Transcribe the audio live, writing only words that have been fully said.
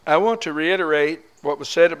I want to reiterate what was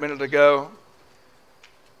said a minute ago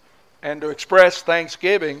and to express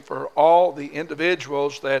thanksgiving for all the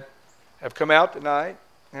individuals that have come out tonight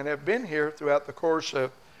and have been here throughout the course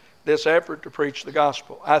of this effort to preach the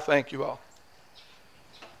gospel. I thank you all.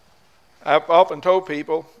 I've often told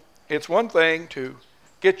people it's one thing to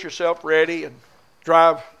get yourself ready and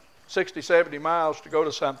drive 60, 70 miles to go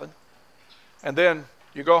to something, and then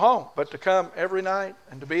you go home. But to come every night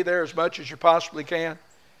and to be there as much as you possibly can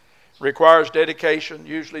requires dedication,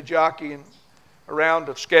 usually jockeying around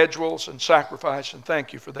of schedules and sacrifice, and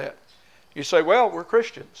thank you for that. You say, well, we're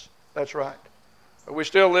Christians. That's right. But we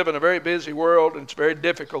still live in a very busy world, and it's very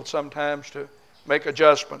difficult sometimes to make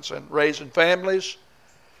adjustments. And raising families,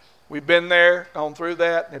 we've been there, gone through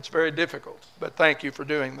that, and it's very difficult. But thank you for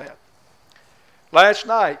doing that. Last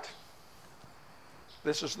night,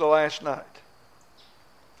 this is the last night.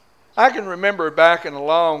 I can remember back in a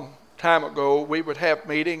long time ago, we would have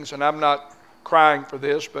meetings, and I'm not crying for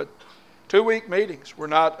this, but 2-week meetings were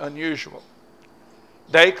not unusual.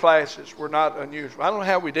 Day classes were not unusual. I don't know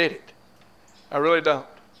how we did it. I really don't.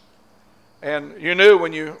 And you knew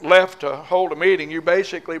when you left to hold a meeting, you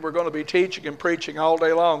basically were going to be teaching and preaching all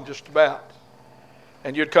day long, just about.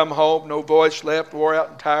 And you'd come home, no voice left, wore out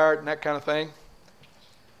and tired, and that kind of thing.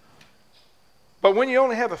 But when you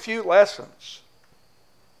only have a few lessons,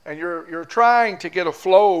 and you're trying to get a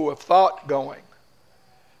flow of thought going,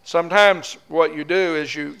 sometimes what you do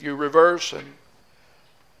is you reverse, and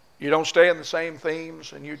you don't stay in the same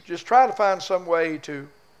themes, and you just try to find some way to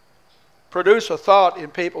produce a thought in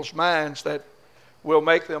people's minds that will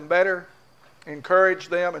make them better, encourage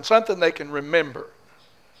them, and something they can remember.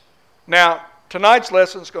 Now, tonight's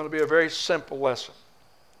lesson is going to be a very simple lesson,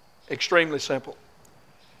 extremely simple.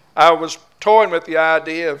 I was toying with the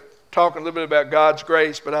idea of talking a little bit about God's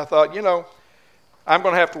grace, but I thought, I'm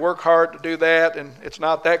going to have to work hard to do that, and it's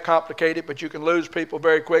not that complicated, but you can lose people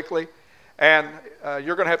very quickly, and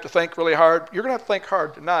you're going to have to think really hard. You're going to have to think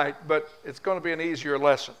hard tonight, but it's going to be an easier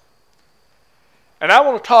lesson. And I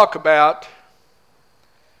want to talk about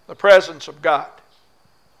the presence of God.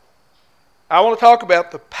 I want to talk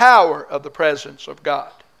about the power of the presence of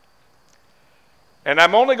God. And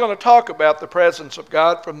I'm only going to talk about the presence of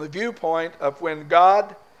God from the viewpoint of when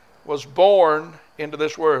God was born into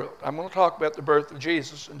this world. I'm going to talk about the birth of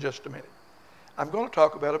Jesus in just a minute. I'm going to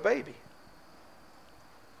talk about a baby.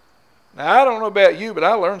 Now, I don't know about you, but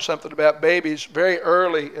I learned something about babies very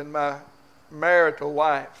early in my marital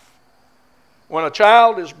life. When a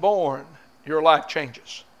child is born, your life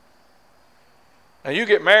changes. Now, you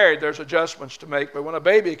get married, there's adjustments to make, but when a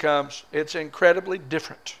baby comes, it's incredibly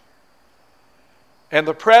different. And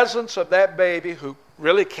the presence of that baby who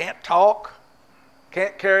really can't talk,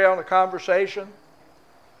 can't carry on a conversation,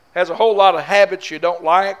 has a whole lot of habits you don't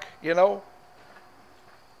like,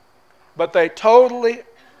 but they totally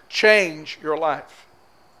change your life.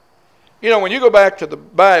 When you go back to the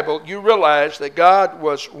Bible, you realize that God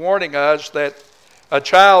was warning us that a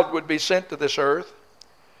child would be sent to this earth.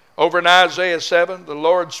 Over in Isaiah 7, the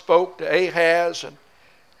Lord spoke to Ahaz,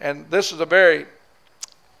 and this is a very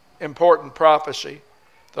important prophecy.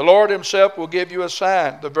 The Lord himself will give you a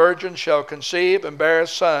sign. The virgin shall conceive and bear a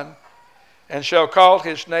son, and shall call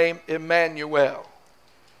his name Emmanuel.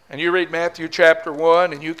 And you read Matthew chapter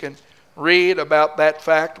 1, and you can read about that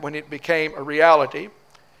fact when it became a reality.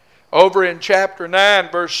 Over in chapter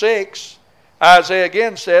 9, verse 6, Isaiah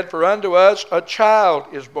again said, "For unto us a child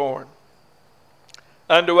is born.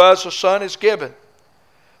 Unto us a son is given,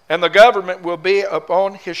 and the government will be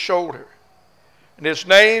upon his shoulder. And his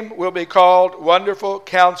name will be called Wonderful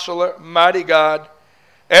Counselor, Mighty God,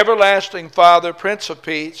 Everlasting Father, Prince of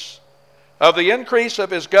Peace. Of the increase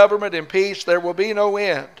of his government and peace there will be no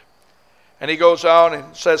end." And he goes on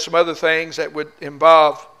and says some other things that would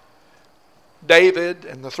involve David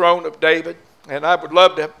and the throne of David. And I would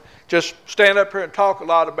love to just stand up here and talk a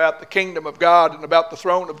lot about the kingdom of God and about the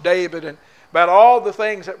throne of David and about all the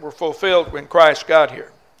things that were fulfilled when Christ got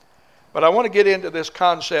here. But I want to get into this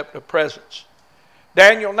concept of presence.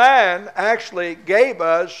 Daniel 9 actually gave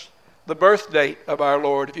us the birth date of our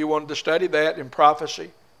Lord. If you wanted to study that in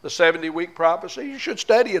prophecy, the 70-week prophecy, you should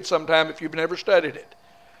study it sometime if you've never studied it.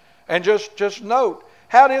 And just note,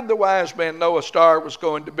 how did the wise men know a star was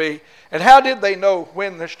going to be? And how did they know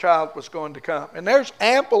when this child was going to come? And there's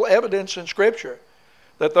ample evidence in Scripture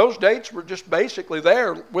that those dates were just basically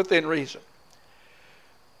there within reason.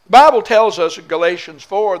 The Bible tells us in Galatians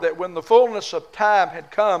 4 that when the fullness of time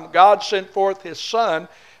had come, God sent forth his Son,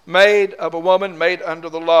 made of a woman, made under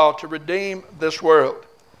the law, to redeem this world.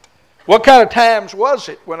 What kind of times was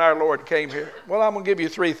it when our Lord came here? Well, I'm going to give you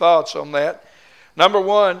 3 thoughts on that. Number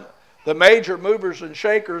 1, The major movers and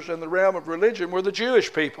shakers in the realm of religion were the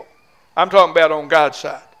Jewish people. I'm talking about on God's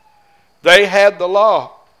side. They had the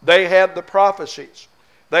law. They had the prophecies.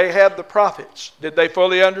 They had the prophets. Did they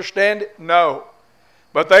fully understand it? No.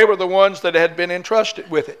 But they were the ones that had been entrusted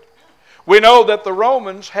with it. We know that the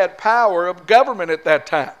Romans had power of government at that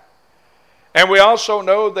time. And we also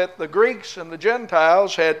know that the Greeks and the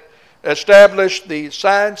Gentiles had established the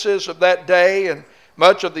sciences of that day and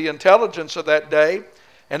much of the intelligence of that day.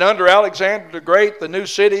 And under Alexander the Great, the new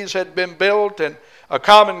cities had been built and a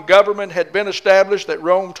common government had been established that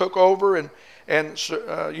Rome took over and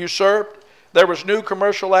usurped. There was new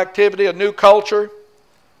commercial activity, a new culture.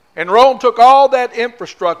 And Rome took all that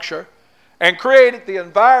infrastructure and created the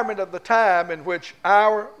environment of the time in which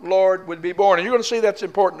our Lord would be born. And you're going to see that's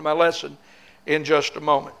important to my lesson in just a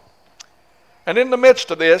moment. And in the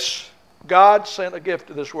midst of this, God sent a gift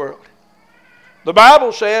to this world. The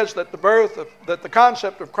Bible says that the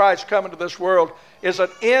concept of Christ coming to this world is an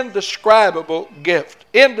indescribable gift.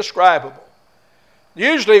 Indescribable.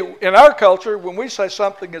 Usually in our culture, when we say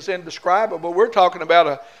something is indescribable, we're talking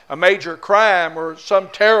about a major crime or some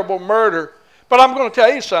terrible murder. But I'm going to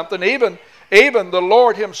tell you something. Even the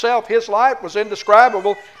Lord himself, his life was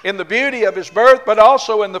indescribable in the beauty of his birth, but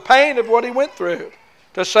also in the pain of what he went through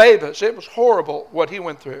to save us. It was horrible what he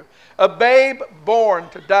went through. A babe born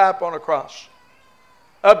to die upon a cross.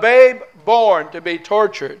 A babe born to be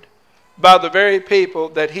tortured by the very people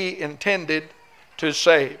that he intended to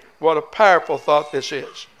save. What a powerful thought this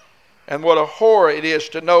is. And what a horror it is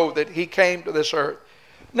to know that he came to this earth.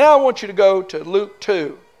 Now I want you to go to Luke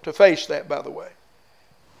 2 to face that, by the way.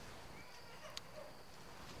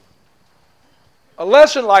 A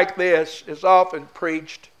lesson like this is often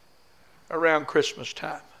preached around Christmas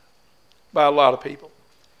time by a lot of people.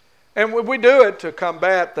 And we do it to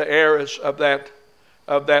combat the errors of that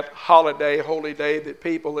holiday, holy day that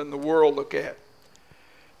people in the world look at.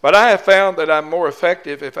 But I have found that I'm more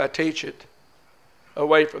effective if I teach it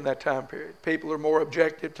away from that time period. People are more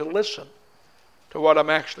objective to listen to what I'm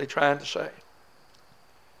actually trying to say.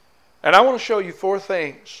 And I want to show you 4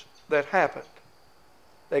 things that happened.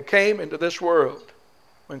 They came into this world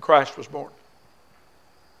when Christ was born.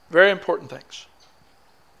 Very important things.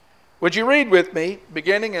 Would you read with me,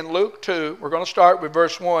 beginning in Luke 2, we're going to start with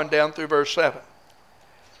verse 1 down through verse 7.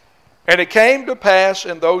 And it came to pass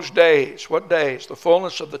in those days. What days? The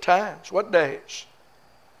fullness of the times. What days?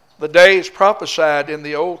 The days prophesied in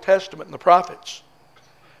the Old Testament and the prophets.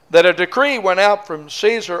 That a decree went out from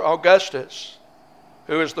Caesar Augustus,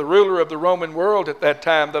 who is the ruler of the Roman world at that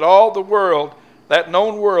time, that all the world, that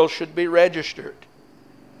known world, should be registered.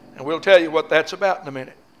 And we'll tell you what that's about in a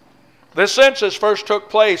minute. This census first took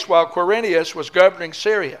place while Quirinius was governing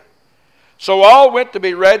Syria. So all went to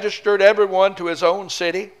be registered, everyone to his own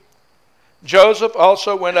city. Joseph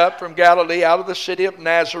also went up from Galilee out of the city of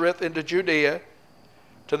Nazareth into Judea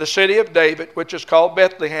to the city of David, which is called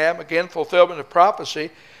Bethlehem, again fulfillment of prophecy,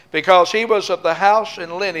 because he was of the house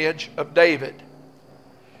and lineage of David,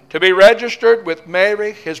 to be registered with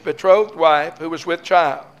Mary, his betrothed wife, who was with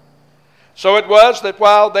child. So it was that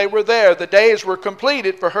while they were there, the days were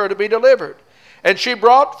completed for her to be delivered. And she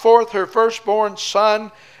brought forth her firstborn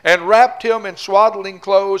son, and wrapped him in swaddling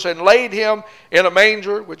clothes, and laid him in a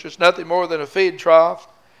manger, which is nothing more than a feed trough,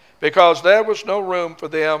 because there was no room for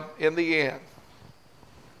them in the inn.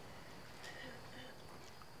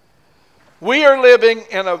 We are living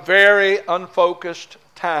in a very unfocused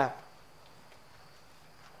time.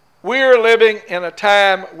 We are living in a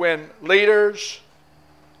time when leaders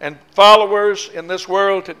and followers in this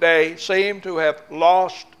world today seem to have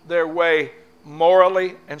lost their way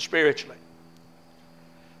morally and spiritually.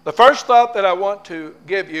 The first thought that I want to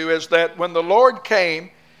give you is that when the Lord came,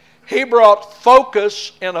 he brought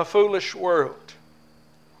focus in a foolish world.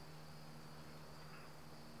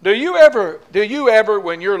 Do you ever,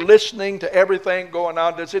 when you're listening to everything going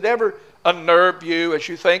on, does it ever unnerve you as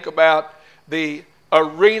you think about the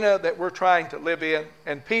arena that we're trying to live in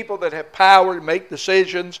and people that have power to make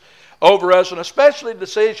decisions over us, and especially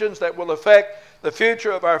decisions that will affect the future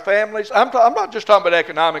of our families? I'm not just talking about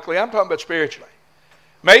economically, I'm talking about spiritually.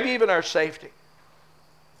 Maybe even our safety.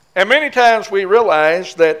 And many times we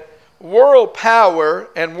realize that world power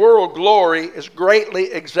and world glory is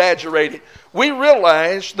greatly exaggerated. We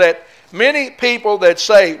realize that many people that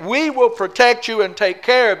say, we will protect you and take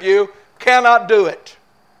care of you, cannot do it.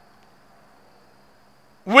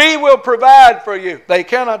 We will provide for you. They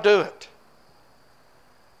cannot do it.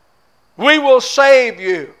 We will save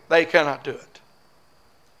you. They cannot do it.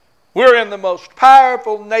 We're in the most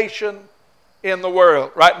powerful nation in the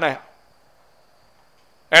world right now.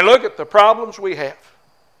 And look at the problems we have.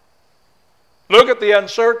 Look at the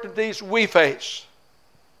uncertainties we face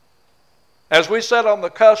as we sit on the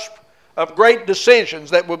cusp of great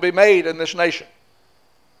decisions that will be made in this nation.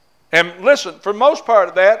 And listen, for most part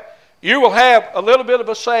of that, you will have a little bit of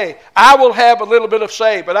a say. I will have a little bit of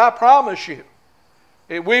say, but I promise you,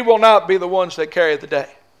 we will not be the ones that carry the day.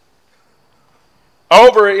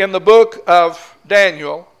 Over in the book of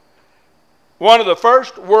Daniel, one of the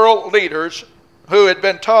first world leaders who had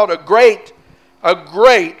been taught a great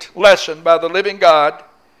lesson by the living God,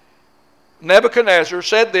 Nebuchadnezzar,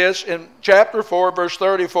 said this in chapter 4, verse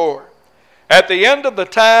 34. At the end of the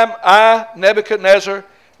time, I, Nebuchadnezzar,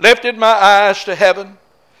 lifted my eyes to heaven,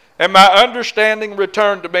 and my understanding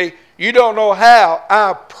returned to me. You don't know how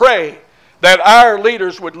I pray that our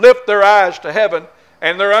leaders would lift their eyes to heaven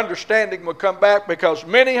and their understanding would come back, because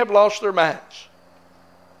many have lost their minds.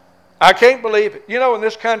 I can't believe it. You know, in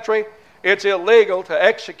this country, it's illegal to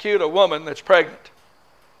execute a woman that's pregnant.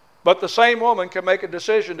 But the same woman can make a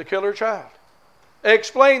decision to kill her child.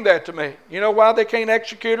 Explain that to me. You know why they can't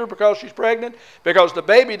execute her because she's pregnant? Because the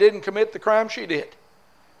baby didn't commit the crime she did.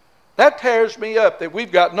 That tears me up that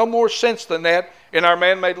we've got no more sense than that in our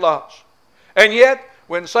man-made laws. And yet,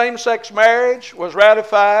 when same-sex marriage was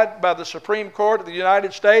ratified by the Supreme Court of the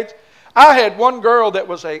United States, I had one girl that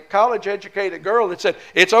was a college-educated girl that said,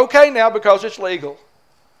 it's okay now because it's legal.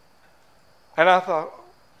 And I thought,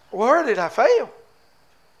 where did I fail?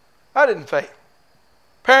 I didn't fail.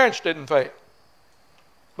 Parents didn't fail.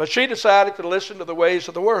 But she decided to listen to the ways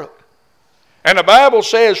of the world. And the Bible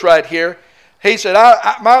says right here, he said,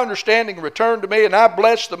 my understanding returned to me, and I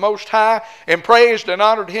blessed the Most High and praised and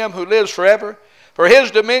honored Him who lives forever. For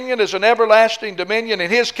His dominion is an everlasting dominion,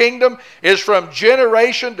 and His kingdom is from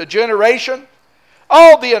generation to generation.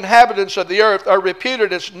 All the inhabitants of the earth are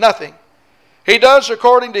reputed as nothing. He does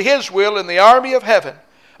according to His will in the army of heaven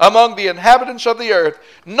among the inhabitants of the earth.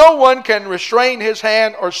 No one can restrain His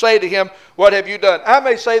hand or say to Him, what have you done? I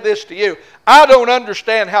may say this to you. I don't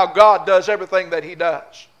understand how God does everything that He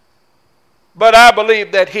does. But I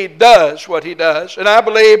believe that He does what He does. And I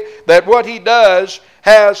believe that what He does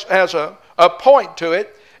has a point to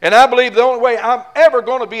it. And I believe the only way I'm ever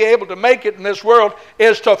going to be able to make it in this world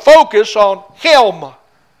is to focus on Him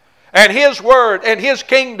and His Word and His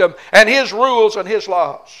kingdom and His rules and His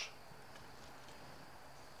laws.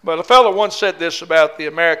 But a fellow once said this about the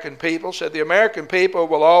American people, said the American people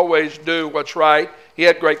will always do what's right. He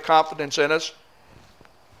had great confidence in us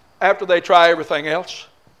after they try everything else.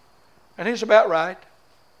 And he's about right.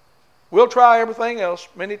 We'll try everything else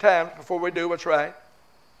many times before we do what's right.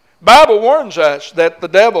 Bible warns us that the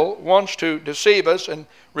devil wants to deceive us and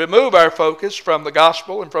remove our focus from the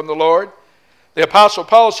gospel and from the Lord. The Apostle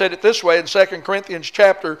Paul said it this way in 2 Corinthians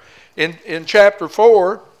chapter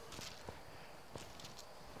 4.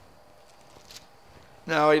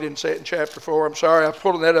 No, he didn't say it in chapter 4. I'm sorry, I'm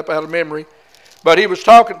pulling that up out of memory. But he was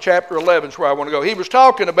talking, chapter 11 is where I want to go. He was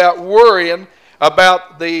talking about worrying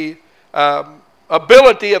about the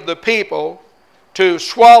ability of the people to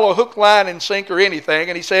swallow hook, line, and sinker anything.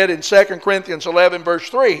 And he said in 2 Corinthians 11, verse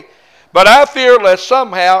 3, but I fear lest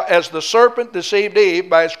somehow, as the serpent deceived Eve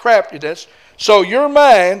by his craftiness, so your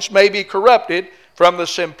minds may be corrupted from the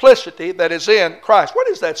simplicity that is in Christ. What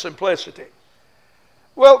is that simplicity?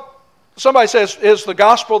 Well, somebody says, is the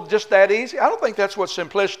gospel just that easy? I don't think that's what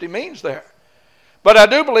simplicity means there. But I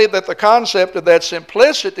do believe that the concept of that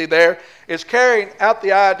simplicity there is carrying out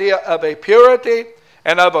the idea of a purity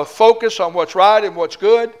and of a focus on what's right and what's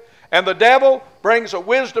good. And the devil brings a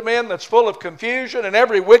wisdom in that's full of confusion and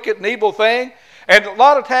every wicked and evil thing. And a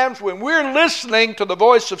lot of times when we're listening to the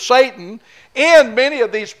voice of Satan in many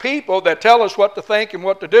of these people that tell us what to think and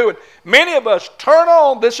what to do, and many of us turn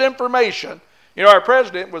on this information. You know, our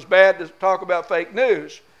president was bad to talk about fake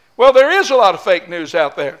news. Well, there is a lot of fake news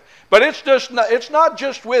out there. But it's not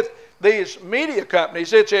just with these media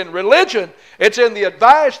companies. It's in religion. It's in the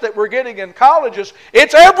advice that we're getting in colleges.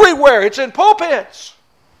 It's everywhere. It's in pulpits.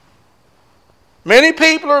 Many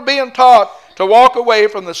people are being taught to walk away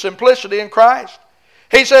from the simplicity in Christ.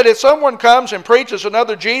 He said, if someone comes and preaches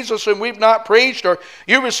another Jesus whom we've not preached, or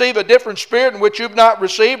you receive a different spirit in which you've not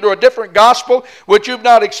received, or a different gospel which you've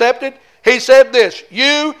not accepted, he said this,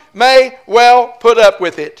 you may well put up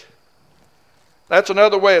with it. That's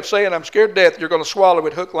another way of saying I'm scared to death you're going to swallow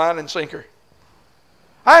it hook, line, and sinker.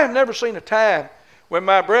 I have never seen a time when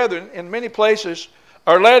my brethren in many places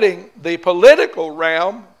are letting the political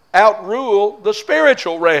realm outrule the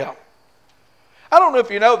spiritual realm. I don't know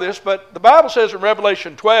if you know this, but the Bible says in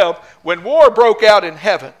Revelation 12, when war broke out in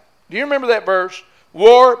heaven, do you remember that verse?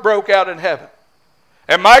 War broke out in heaven.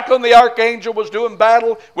 And Michael and the archangel was doing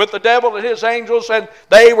battle with the devil and his angels, and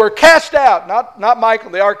they were cast out. Not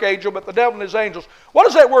Michael the archangel, but the devil and his angels. What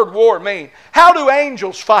does that word war mean? How do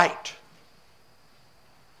angels fight?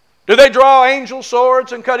 Do they draw angel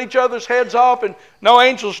swords and cut each other's heads off? And no,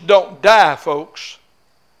 angels don't die, folks.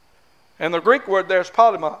 And the Greek word there is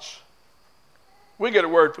polemos. We get a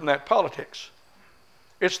word from that, politics.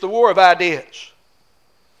 It's the war of ideas.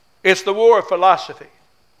 It's the war of philosophy.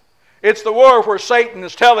 It's the war where Satan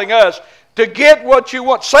is telling us to get what you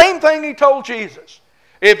want. Same thing he told Jesus.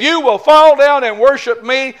 If you will fall down and worship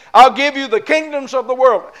me, I'll give you the kingdoms of the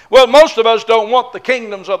world. Well, most of us don't want the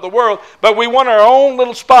kingdoms of the world, but we want our own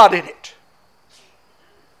little spot in it.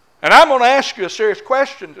 And I'm going to ask you a serious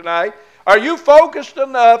question tonight. Are you focused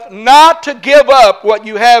enough not to give up what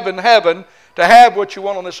you have in heaven to have what you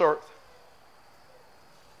want on this earth?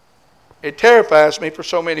 It terrifies me for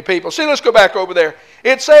so many people. See, let's go back over there.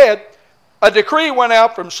 It said, a decree went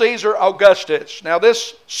out from Caesar Augustus. Now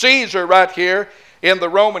this Caesar right here in the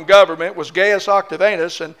Roman government was Gaius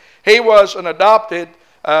Octavianus, and he was an adopted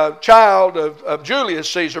child of Julius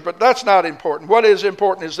Caesar, but that's not important. What is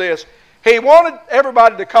important is this. He wanted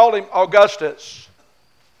everybody to call him Augustus.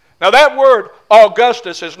 Now that word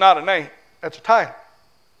Augustus is not a name. That's a title.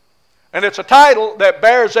 And it's a title that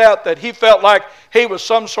bears out that he felt like he was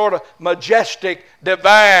some sort of majestic,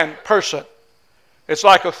 divine person. It's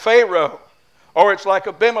like a Pharaoh, or it's like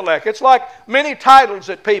Abimelech. It's like many titles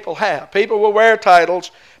that people have. People will wear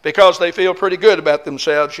titles because they feel pretty good about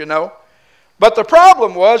themselves, you know. But the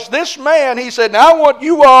problem was, this man, he said, now I want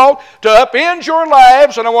you all to upend your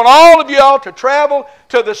lives, and I want all of you all to travel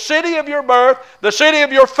to the city of your birth, the city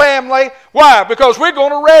of your family. Why? Because we're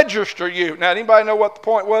going to register you. Now, anybody know what the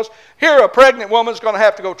point was? Here, a pregnant woman's going to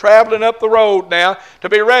have to go traveling up the road now to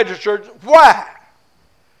be registered. Why?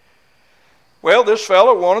 Well, this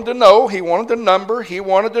fellow wanted to know. He wanted the number. He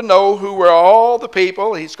wanted to know who were all the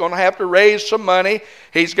people. He's going to have to raise some money.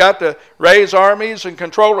 He's got to raise armies and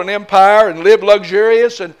control an empire and live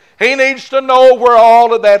luxurious. And he needs to know where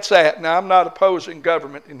all of that's at. Now, I'm not opposing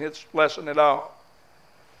government in his lesson at all.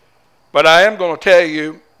 But I am going to tell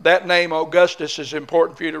you that name Augustus is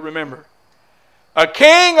important for you to remember. A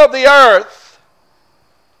king of the earth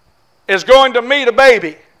is going to meet a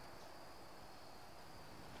baby.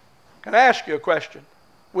 Can I ask you a question?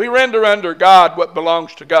 We render under God what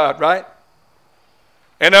belongs to God, right?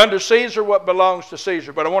 And under Caesar what belongs to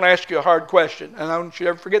Caesar. But I want to ask you a hard question, and I don't want you to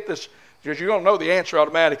ever forget this, because you don't know the answer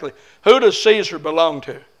automatically. Who does Caesar belong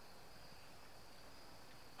to?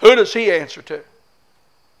 Who does he answer to?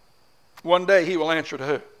 One day he will answer to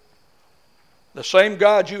who? The same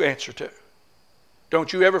God you answer to.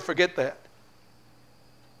 Don't you ever forget that.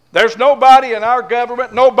 There's nobody in our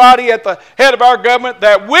government, nobody at the head of our government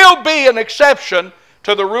that will be an exception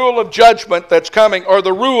to the rule of judgment that's coming, or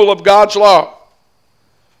the rule of God's law.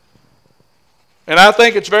 And I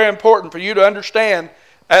think it's very important for you to understand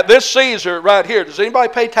that this Caesar right here, does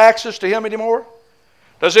anybody pay taxes to him anymore?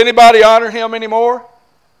 Does anybody honor him anymore?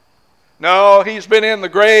 No, he's been in the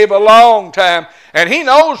grave a long time, and he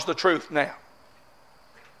knows the truth now.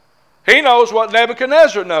 He knows what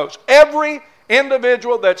Nebuchadnezzar knows. Every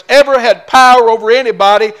individual that's ever had power over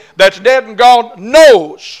anybody that's dead and gone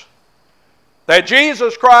knows that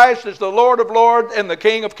Jesus Christ is the Lord of Lords and the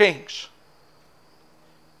King of Kings.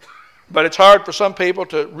 But it's hard for some people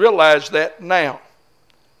to realize that now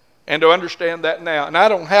and to understand that now. And I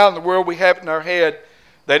don't know how in the world we have it in our head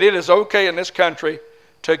that it is okay in this country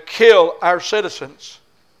to kill our citizens,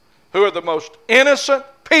 who are the most innocent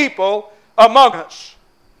people among us,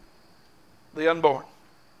 the unborn.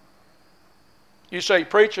 You say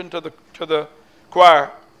preaching to the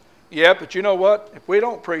choir. Yeah, but you know what? If we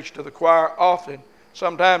don't preach to the choir often,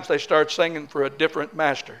 sometimes they start singing for a different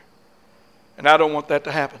master. And I don't want that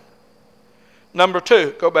to happen. Number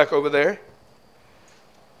 2, go back over there.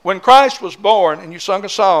 When Christ was born, and you sung a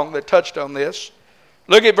song that touched on this,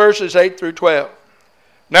 look at verses 8 through 12.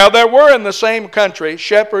 Now there were in the same country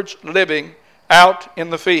shepherds living out in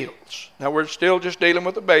the fields. Now we're still just dealing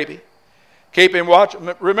with the baby. Keeping watch.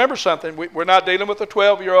 Remember something. We're not dealing with a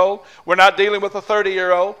 12-year-old. We're not dealing with a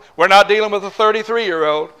 30-year-old. We're not dealing with a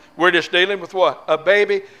 33-year-old. We're just dealing with what? A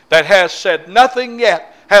baby that has said nothing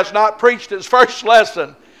yet, has not preached its first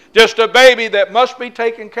lesson. Just a baby that must be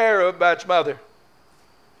taken care of by its mother.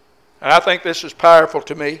 And I think this is powerful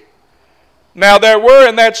to me. Now there were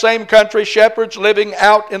in that same country shepherds living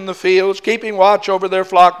out in the fields, keeping watch over their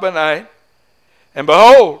flock by night. And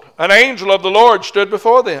behold, an angel of the Lord stood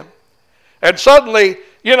before them. And suddenly,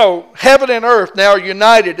 heaven and earth now are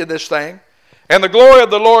united in this thing. And the glory of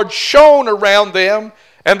the Lord shone around them,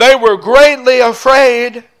 and they were greatly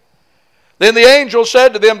afraid. Then the angel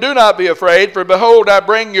said to them, "Do not be afraid, for behold, I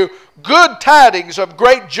bring you good tidings of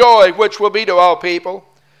great joy, which will be to all people.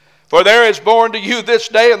 For there is born to you this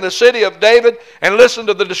day in the city of David," and listen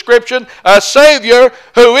to the description, "a Savior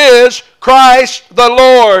who is Christ the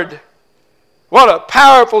Lord." What a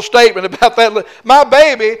powerful statement about that. My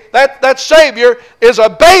baby, that Savior is a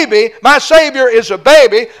baby. My Savior is a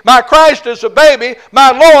baby. My Christ is a baby. My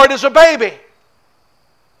Lord is a baby.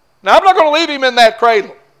 Now, I'm not going to leave him in that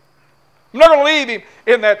cradle. I'm not going to leave him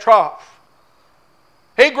in that trough.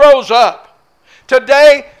 He grows up.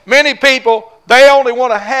 Today, many people, they only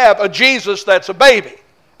want to have a Jesus that's a baby.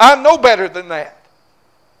 I know better than that.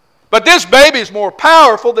 But this baby is more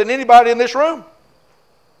powerful than anybody in this room.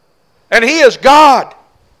 And He is God.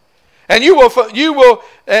 And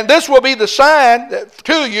and this will be the sign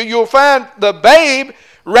to you. You'll find the babe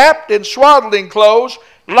wrapped in swaddling clothes,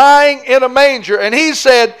 lying in a manger. And He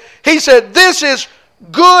said, this is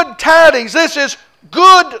good tidings. This is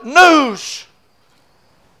good news.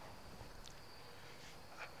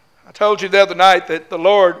 I told you the other night that the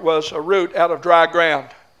Lord was a root out of dry ground.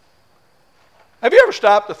 Have you ever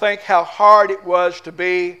stopped to think how hard it was to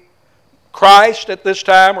be Christ at this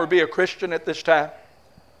time or be a Christian at this time?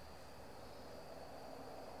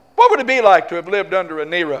 What would it be like to have lived under a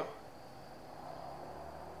Nero?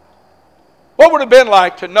 What would it have been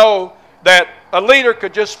like to know that a leader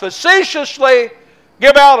could just facetiously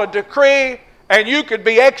give out a decree and you could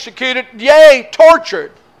be executed, yea,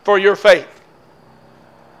 tortured for your faith?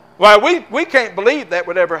 Why, we can't believe that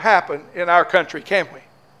would ever happen in our country, can we?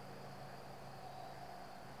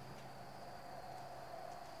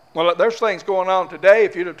 Well, there's things going on today.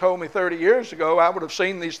 If you'd have told me 30 years ago I would have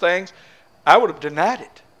seen these things, I would have denied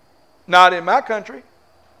it. Not in my country.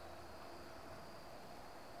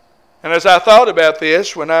 And as I thought about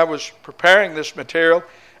this when I was preparing this material,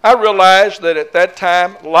 I realized that at that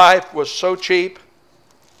time life was so cheap.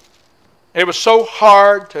 It was so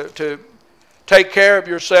hard to take care of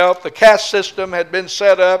yourself. The caste system had been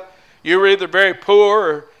set up. You were either very poor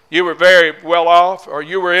or you were very well off, or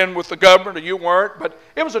you were in with the government or you weren't. But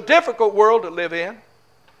it was a difficult world to live in.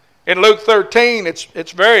 In Luke 13,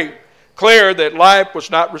 it's very clear that life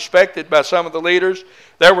was not respected by some of the leaders.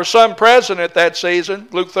 There were some present at that season,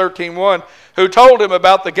 Luke 13:1, who told him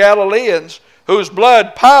about the Galileans whose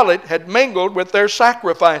blood Pilate had mingled with their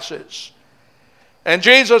sacrifices. And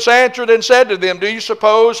Jesus answered and said to them, "Do you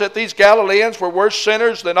suppose that these Galileans were worse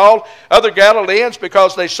sinners than all other Galileans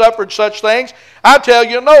because they suffered such things? I tell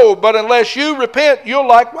you, no, but unless you repent, you'll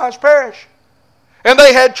likewise perish." And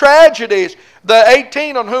they had tragedies. The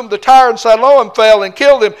 18 on whom the Tyre and Siloam fell and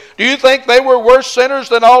killed them, do you think they were worse sinners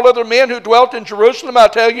than all other men who dwelt in Jerusalem? I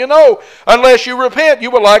tell you, no. Unless you repent,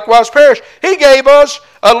 you will likewise perish. He gave us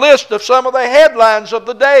a list of some of the headlines of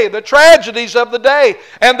the day, the tragedies of the day,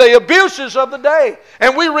 and the abuses of the day.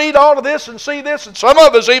 And we read all of this and see this, and some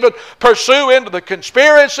of us even pursue into the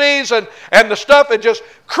conspiracies and the stuff that just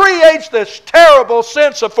creates this terrible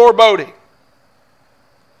sense of foreboding.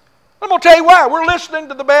 I'm going to tell you why. We're listening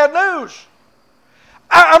to the bad news.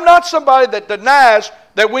 I'm not somebody that denies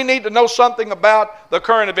that we need to know something about the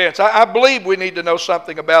current events. I believe we need to know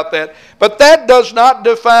something about that. But that does not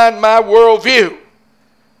define my worldview.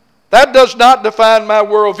 That does not define my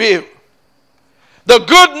worldview. The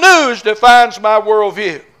good news defines my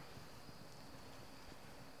worldview.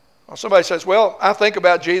 Well, somebody says, well, I think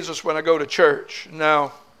about Jesus when I go to church.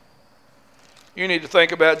 No. You need to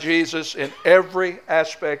think about Jesus in every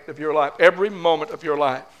aspect of your life, every moment of your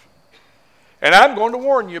life. And I'm going to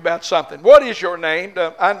warn you about something. What is your name?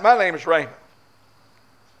 My name is Raymond.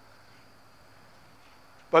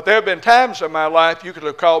 But there have been times in my life you could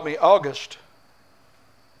have called me August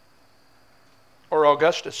or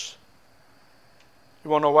Augustus.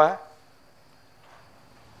 You want to know why?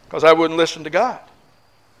 Because I wouldn't listen to God.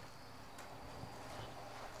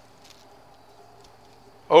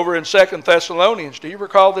 Over in 2 Thessalonians, do you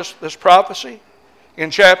recall this prophecy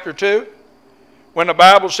in chapter 2? When the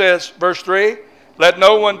Bible says, verse 3, "Let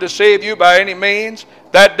no one deceive you by any means.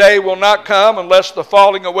 That day will not come unless the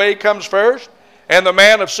falling away comes first, and the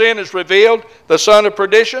man of sin is revealed, the son of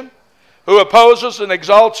perdition, who opposes and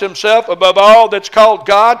exalts himself above all that's called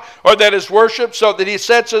God or that is worshipped, so that he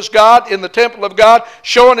sets as God in the temple of God,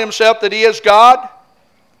 showing himself that he is God."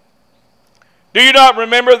 Do you not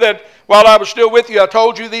remember that while I was still with you, I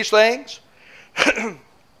told you these things?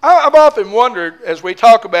 I've often wondered as we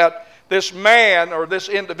talk about this man or this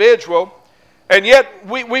individual, and yet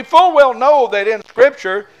we full well know that in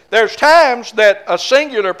Scripture there's times that a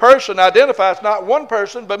singular person identifies not one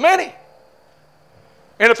person but many.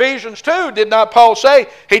 In Ephesians 2, did not Paul say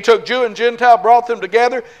he took Jew and Gentile, brought them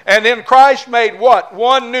together, and in Christ made what?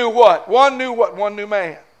 One new what? One new what? One new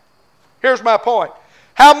man. Here's my point.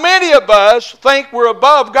 How many of us think we're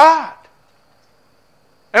above God?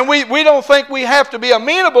 And we don't think we have to be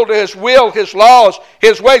amenable to His will, His laws,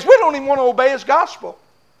 His ways. We don't even want to obey His gospel.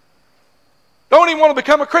 Don't even want to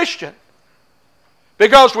become a Christian.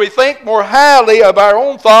 Because we think more highly of our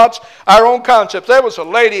own thoughts, our own concepts. There was a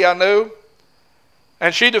lady I knew,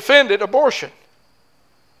 and she defended abortion.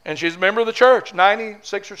 And she's a member of the church,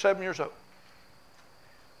 96 or 7 years old.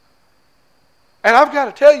 And I've got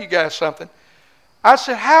to tell you guys something. I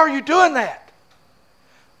said, how are you doing that?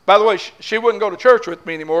 By the way, she wouldn't go to church with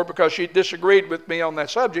me anymore because she disagreed with me on that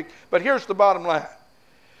subject. But here's the bottom line.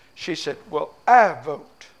 She said, well, I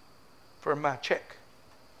vote for my check.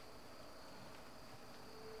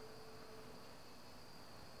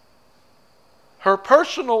 Her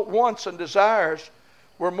personal wants and desires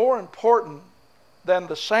were more important than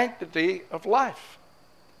the sanctity of life.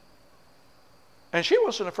 And she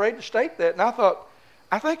wasn't afraid to state that. And I thought,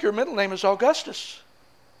 I think your middle name is Augustus.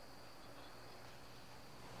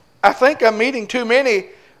 I think I'm meeting too many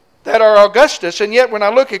that are Augustus. And yet when I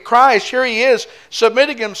look at Christ, here He is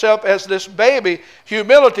submitting Himself as this baby.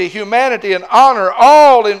 Humility, humanity, and honor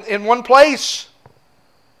all in one place.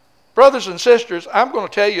 Brothers and sisters, I'm going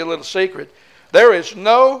to tell you a little secret. There is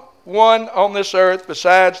no one on this earth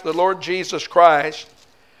besides the Lord Jesus Christ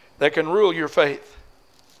that can rule your faith.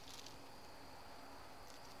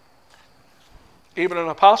 Even an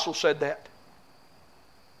apostle said that.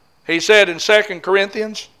 He said in 2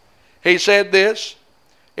 Corinthians, he said this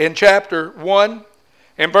in chapter 1,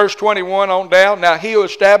 in verse 21 on down. Now He who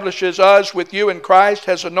establishes us with you in Christ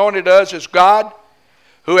has anointed us as God,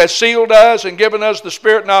 who has sealed us and given us the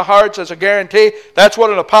Spirit in our hearts as a guarantee. That's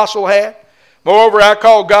what an apostle had. Moreover, I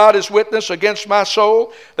call God as witness against my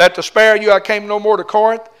soul, that to spare you I came no more to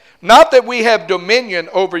Corinth. Not that we have dominion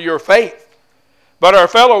over your faith, but are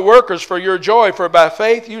fellow workers for your joy, for by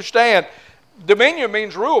faith you stand. Dominion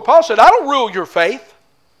means rule. Paul said, I don't rule your faith.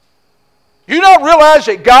 You don't realize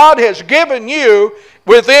that God has given you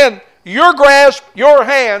within your grasp, your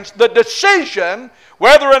hands, the decision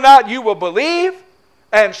whether or not you will believe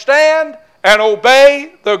and stand and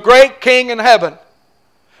obey the great King in heaven.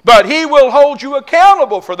 But He will hold you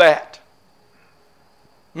accountable for that.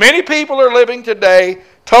 Many people are living today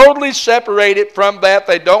totally separated from that.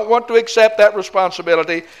 They don't want to accept that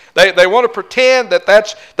responsibility. They want to pretend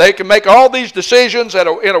that they can make all these decisions in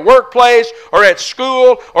a workplace or at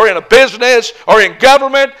school or in a business or in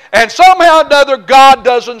government, and somehow or another God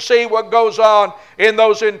doesn't see what goes on in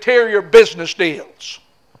those interior business deals.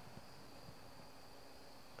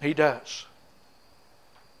 He does.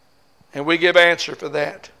 And we give answer for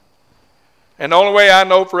that. And the only way I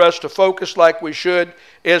know for us to focus like we should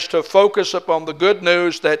is to focus upon the good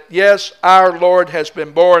news that, yes, our Lord has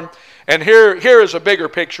been born. And here is a bigger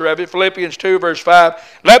picture of it. Philippians 2 verse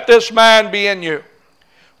 5. Let this mind be in you,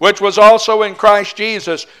 which was also in Christ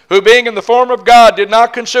Jesus, who being in the form of God did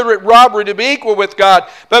not consider it robbery to be equal with God,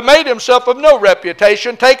 but made Himself of no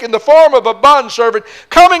reputation, taking the form of a bondservant,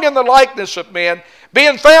 coming in the likeness of men.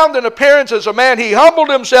 Being found in appearance as a man, He humbled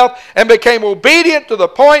Himself and became obedient to the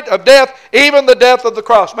point of death, even the death of the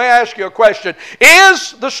cross. May I ask you a question?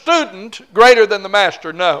 Is the student greater than the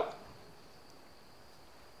master? No.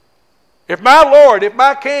 If my Lord, if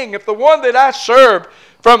my King, if the one that I served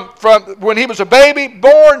from when He was a baby,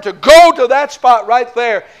 born to go to that spot right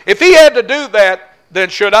there, if He had to do that, then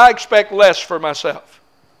should I expect less for myself?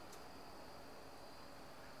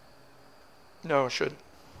 No, I shouldn't.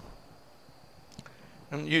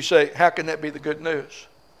 And you say, how can that be the good news?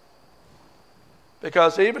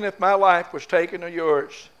 Because even if my life was taken or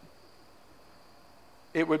yours,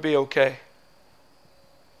 it would be okay.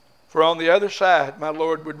 For on the other side, my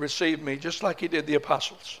Lord would receive me just like He did the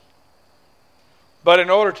apostles. But in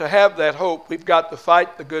order to have that hope, we've got to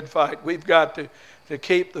fight the good fight. We've got to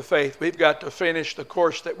keep the faith. We've got to finish the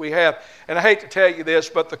course that we have. And I hate to tell you this,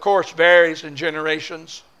 but the course varies in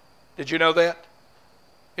generations. Did you know that?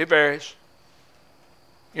 It varies.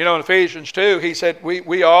 You know, in Ephesians 2, he said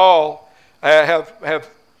we all have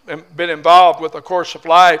been involved with a course of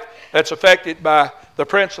life that's affected by the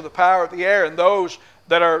prince of the power of the air and those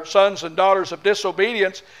that are sons and daughters of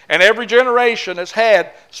disobedience. And every generation has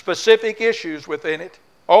had specific issues within it.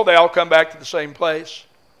 Oh, they all come back to the same place.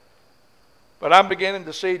 But I'm beginning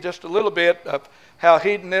to see just a little bit of how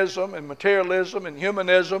hedonism and materialism and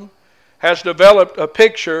humanism has developed a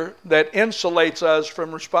picture that insulates us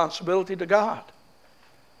from responsibility to God.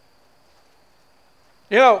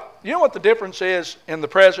 You know what the difference is in the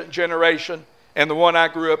present generation and the one I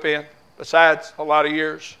grew up in? besides a lot of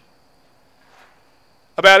years.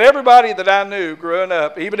 About everybody that I knew growing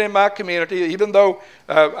up, even in my community, even though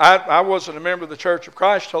I wasn't a member of the Church of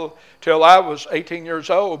Christ till I was 18 years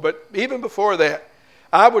old, but even before that,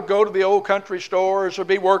 I would go to the old country stores or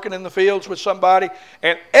be working in the fields with somebody,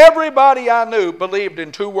 and everybody I knew believed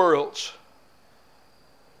in two worlds.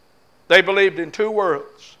 They believed in two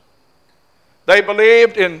worlds. They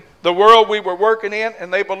believed in the world we were working in,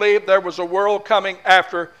 and they believed there was a world coming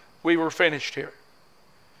after we were finished here.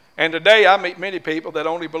 And today I meet many people that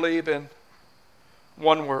only believe in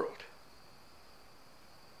one world.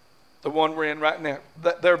 The one we're in right now.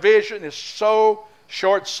 Their vision is so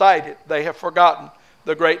short-sighted, they have forgotten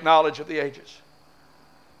the great knowledge of the ages.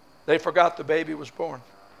 They forgot the baby was born.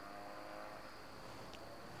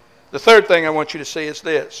 The third thing I want you to see is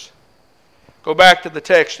this. Go back to the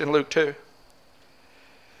text in Luke 2.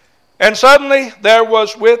 And suddenly there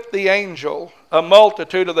was with the angel a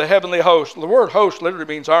multitude of the heavenly host. The word host literally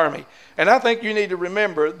means army. And I think you need to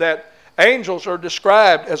remember that angels are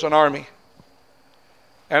described as an army.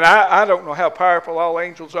 And I don't know how powerful all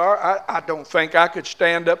angels are. I don't think I could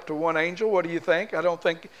stand up to one angel. What do you think? I don't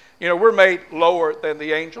think, we're made lower than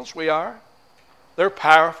the angels. We are. They're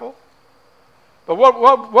powerful. But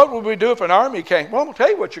what would we do if an army came? Well, I'm going to tell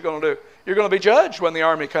you what you're going to do. You're going to be judged when the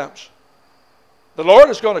army comes. The Lord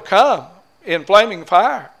is going to come in flaming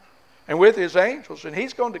fire and with His angels, and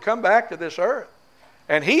He's going to come back to this earth.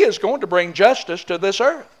 And He is going to bring justice to this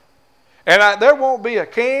earth. And there won't be a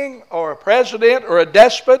king or a president or a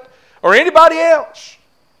despot or anybody else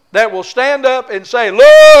that will stand up and say,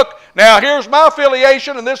 look, now here's my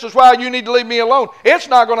affiliation and this is why you need to leave me alone. It's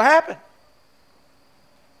not going to happen.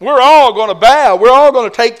 We're all going to bow. We're all going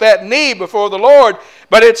to take that knee before the Lord.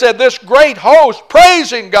 But it said this great host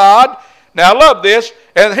praising God. Now I love this.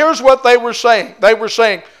 And here's what they were saying. They were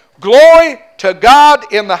saying, glory to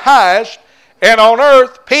God in the highest, and on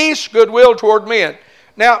earth peace, goodwill toward men.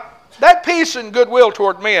 Now, that peace and goodwill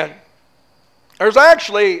toward men, there's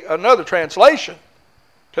actually another translation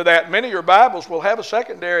to that. Many of your Bibles will have a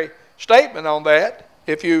secondary statement on that.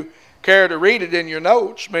 If you care to read it in your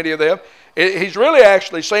notes, many of them. He's really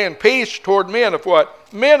actually saying peace toward men of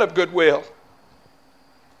what? Men of goodwill.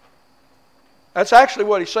 That's actually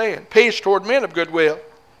what he's saying. Peace toward men of goodwill.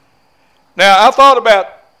 Now, I thought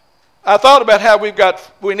about how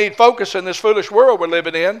we need focus in this foolish world we're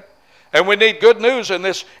living in. And we need good news in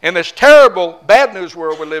this terrible bad news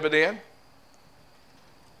world we're living in.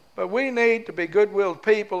 But we need to be good-willed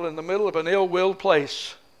people in the middle of an ill-willed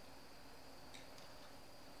place.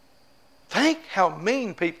 Think how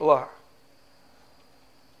mean people are.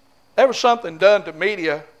 There was something done to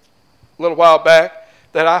media a little while back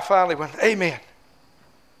that I finally went, amen.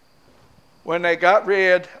 When they got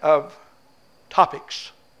rid of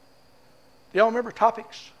topics. Do y'all remember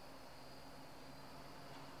topics?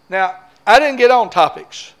 Now, I didn't get on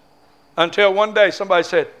topics until one day somebody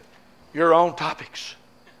said, you're on topics.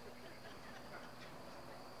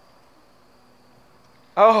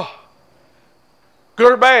 Oh,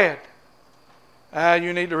 good or bad?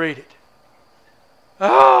 You need to read it.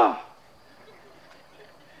 Ah.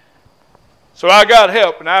 So I got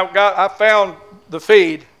help, and I found the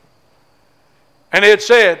feed, and it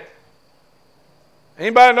said,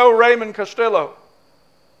 anybody know Raymond Costello?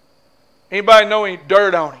 Anybody know any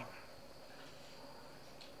dirt on him?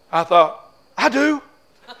 I thought, I do.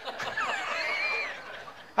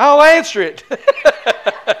 I'll answer it.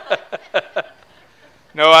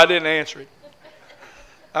 No, I didn't answer it.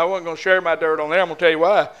 I wasn't going to share my dirt on there. I'm going to tell you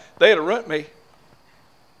why. They'd have ruined me.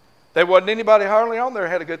 There wasn't anybody hardly on there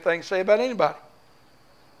had a good thing to say about anybody.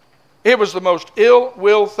 It was the most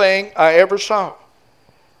ill-willed thing I ever saw.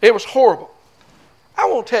 It was horrible. I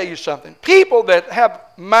want to tell you something. People that have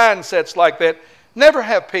mindsets like that never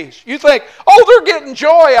have peace. You think, oh, they're getting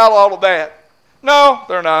joy out of all of that. No,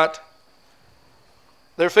 they're not.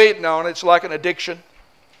 They're feeding on it. It's like an addiction.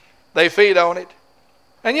 They feed on it.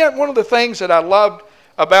 And yet one of the things that I loved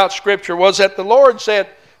about Scripture was that the Lord said,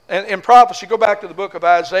 and in prophecy, go back to the book of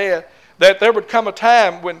Isaiah, that there would come a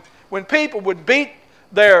time when people would beat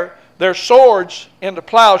their swords into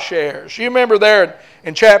plowshares. You remember there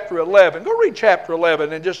in chapter 11. Go read chapter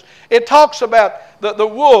 11 and it talks about the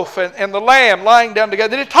wolf and the lamb lying down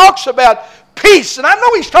together. And it talks about peace. And I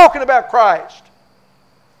know he's talking about Christ.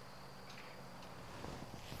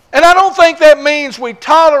 And I don't think that means we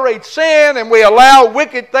tolerate sin and we allow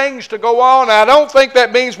wicked things to go on. I don't think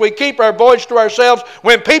that means we keep our voice to ourselves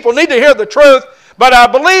when people need to hear the truth. But I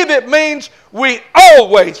believe it means we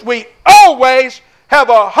always have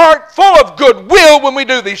a heart full of goodwill when we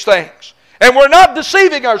do these things. And we're not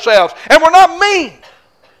deceiving ourselves. And we're not mean.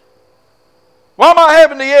 Why am I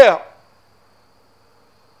having to yell?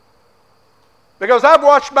 Because I've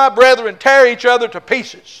watched my brethren tear each other to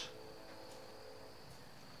pieces.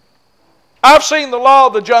 I've seen the law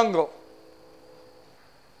of the jungle.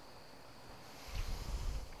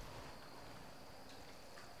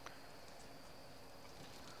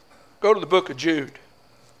 Go to the book of Jude.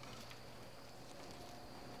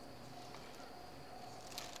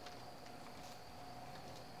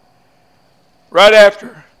 Right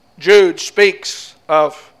after Jude speaks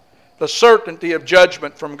of the certainty of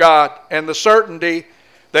judgment from God and the certainty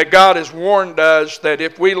that God has warned us that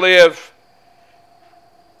if we live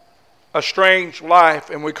a strange life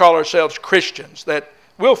and we call ourselves Christians, that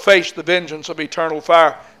we'll face the vengeance of eternal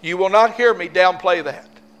fire. You will not hear me downplay that.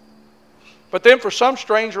 But then for some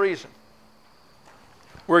strange reason,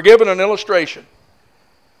 we're given an illustration.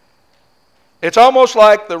 It's almost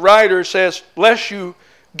like the writer says, lest you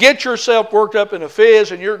get yourself worked up in a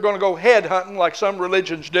fizz and you're going to go head hunting like some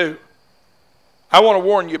religions do. I want to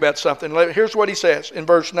warn you about something. Here's what he says in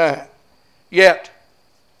verse 9. Yet,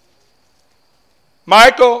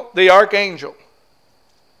 Michael the archangel,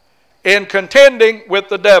 in contending with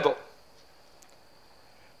the devil,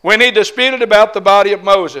 when he disputed about the body of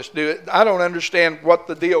Moses. I don't understand what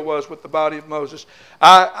the deal was with the body of Moses.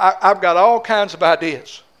 I've got all kinds of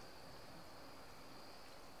ideas.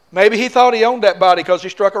 Maybe he thought he owned that body because he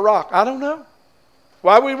struck a rock. I don't know.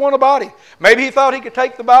 Why would he want a body? Maybe he thought he could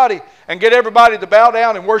take the body and get everybody to bow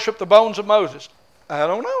down and worship the bones of Moses. I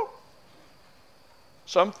don't know.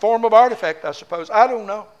 Some form of artifact, I suppose. I don't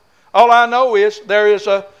know. All I know is there's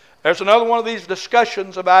another one of these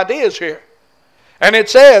discussions of ideas here. And it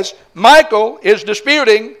says, Michael is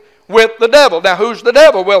disputing with the devil. Now, who's the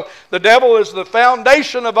devil? Well, the devil is the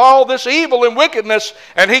foundation of all this evil and wickedness,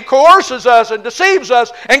 and he coerces us and deceives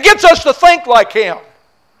us and gets us to think like him.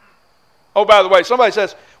 Oh, by the way, somebody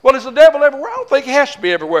says, well, is the devil everywhere? I don't think he has to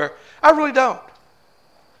be everywhere. I really don't.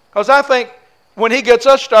 Because I think when he gets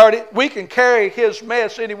us started, we can carry his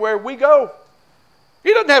mess anywhere we go.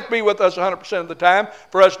 He doesn't have to be with us 100% of the time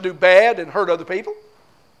for us to do bad and hurt other people.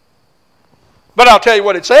 But I'll tell you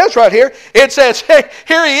what it says right here. It says, hey,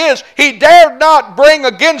 here he is. He dared not bring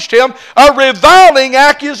against him a reviling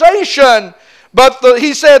accusation. But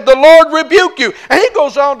he said, the Lord rebuke you. And he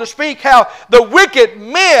goes on to speak how the wicked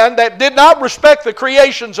men that did not respect the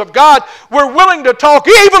creations of God were willing to talk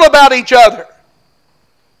evil about each other.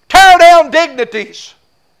 Tear down dignities.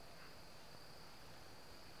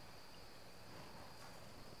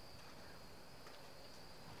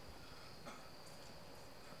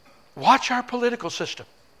 Watch our political system.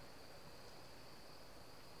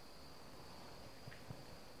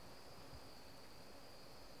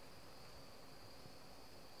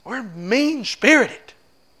 We're mean-spirited.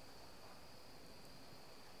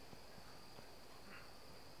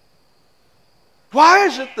 Why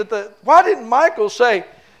is it that why didn't Michael say,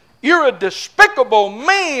 you're a despicable,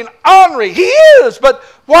 mean, ornery? He is, but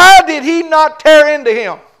why did he not tear into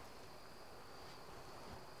him?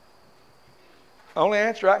 The only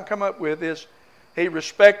answer I can come up with is he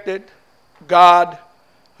respected God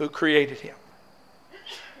who created him.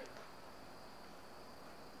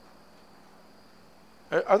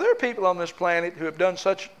 Are there people on this planet who have done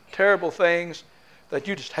such terrible things that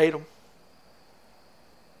you just hate them?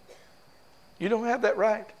 You don't have that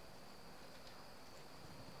right.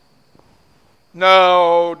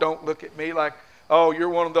 No, don't look at me like, oh, you're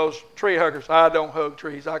one of those tree huggers. I don't hug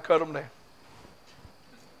trees. I cut them down.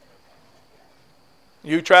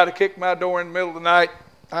 You try to kick my door in the middle of the night,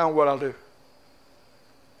 I don't know what I'll do.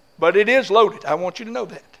 But it is loaded. I want you to know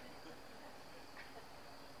that.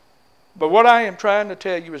 But what I am trying to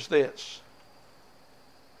tell you is this.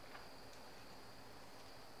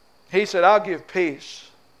 He said, I'll give peace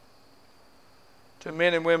to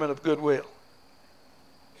men and women of goodwill.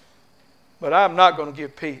 But I'm not going to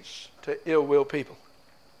give peace to ill-will people.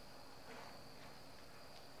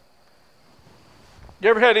 You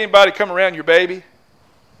ever had anybody come around your baby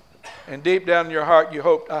and deep down in your heart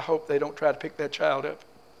I hope they don't try to pick that child up.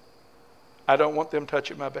 I don't want them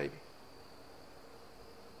touching my baby.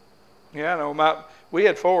 Yeah, I know. We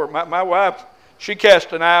had 4. My wife, she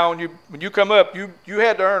cast an eye on you. When you come up, you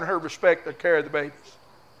had to earn her respect to carry the babies.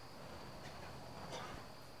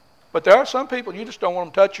 But there are some people you just don't want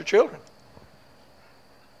them to touch your children.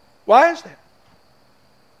 Why is that?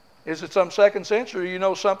 Is it some second sense, or you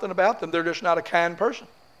know something about them? They're just not a kind person.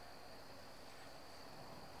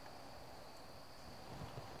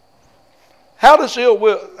 How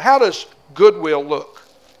does goodwill look?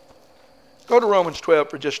 Go to Romans 12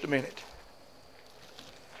 for just a minute.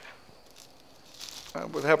 I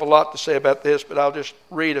would have a lot to say about this, but I'll just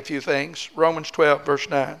read a few things. Romans 12, verse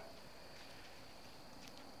 9.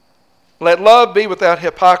 Let love be without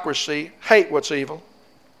hypocrisy. Hate what's evil.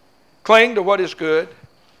 Cling to what is good.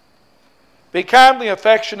 Be kindly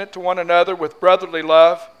affectionate to one another with brotherly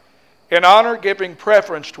love. In honor, giving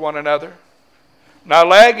preference to one another. Not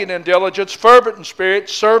lagging in diligence, fervent in spirit,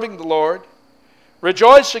 serving the Lord.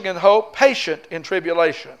 Rejoicing in hope, patient in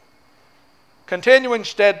tribulation. Continuing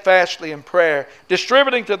steadfastly in prayer,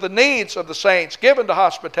 distributing to the needs of the saints, given to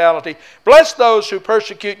hospitality. Bless those who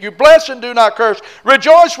persecute you. Bless and do not curse.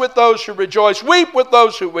 Rejoice with those who rejoice. Weep with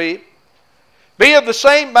those who weep. Be of the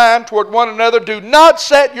same mind toward one another. Do not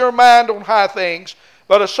set your mind on high things,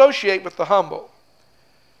 but associate with the humble.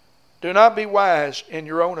 Do not be wise in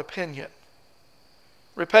your own opinion.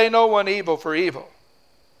 Repay no one evil for evil.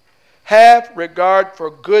 Have regard for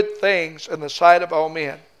good things in the sight of all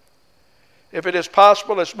men. If it is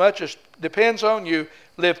possible, as much as depends on you,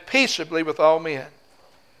 live peaceably with all men.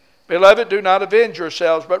 Beloved, do not avenge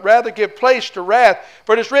yourselves, but rather give place to wrath.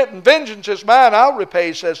 For it is written, vengeance is mine, I'll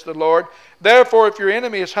repay, says the Lord. Therefore, if your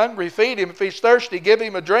enemy is hungry, feed him. If he's thirsty, give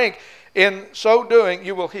him a drink. In so doing,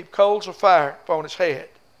 you will heap coals of fire upon his head.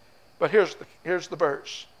 But here's the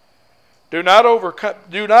verse. Do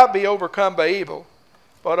not be overcome by evil,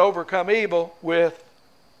 but overcome evil with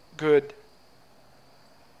good.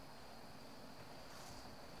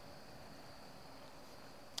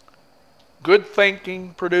 Good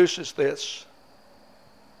thinking produces this.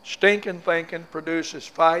 Stinking thinking produces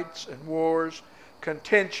fights and wars,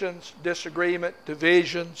 contentions, disagreement,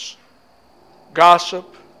 divisions,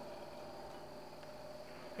 gossip,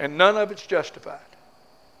 and none of it's justified.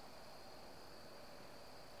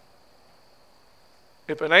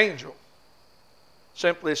 If an angel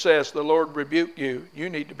simply says, the Lord rebuke you, you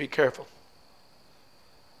need to be careful.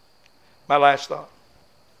 My last thought.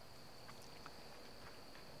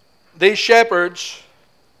 These shepherds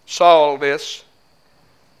saw all this.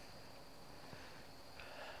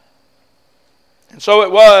 And so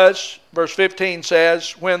it was, verse 15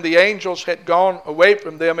 says, when the angels had gone away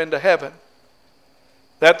from them into heaven,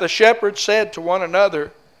 that the shepherds said to one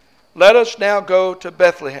another, let us now go to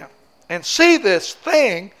Bethlehem and see this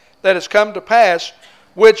thing that has come to pass,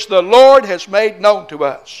 which the Lord has made known to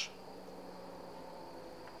us.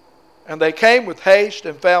 And they came with haste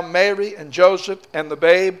and found Mary and Joseph and the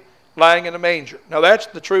babe lying in a manger. Now that's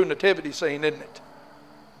the true nativity scene, isn't it?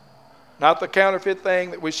 Not the counterfeit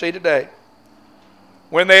thing that we see today.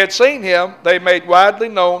 When they had seen him, they made widely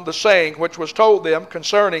known the saying which was told them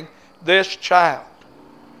concerning this child.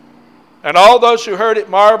 And all those who heard it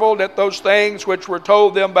marveled at those things which were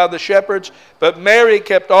told them by the shepherds. But Mary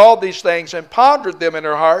kept all these things and pondered them in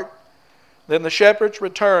her heart. Then the shepherds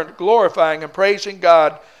returned, glorifying and praising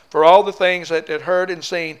God for all the things that they had heard and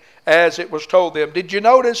seen as it was told them. Did you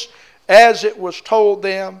notice, as it was told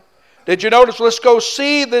them? Did you notice, let's go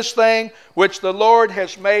see this thing which the Lord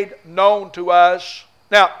has made known to us.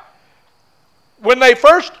 Now, when they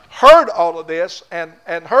first heard all of this and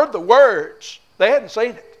heard the words, they hadn't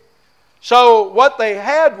seen it. So what they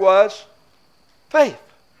had was faith.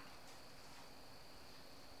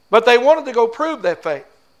 But they wanted to go prove that faith.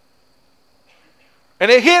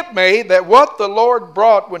 And it hit me that what the Lord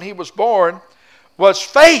brought when he was born was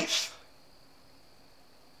faith.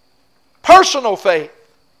 Personal faith.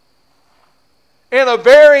 In a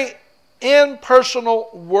very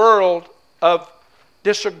impersonal world of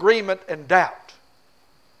disagreement and doubt.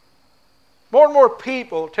 More and more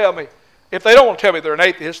people tell me, if they don't want to tell me they're an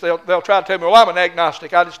atheist, they'll try to tell me, well, I'm an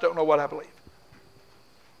agnostic. I just don't know what I believe.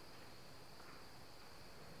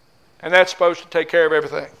 And that's supposed to take care of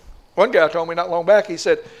everything. One guy told me not long back, he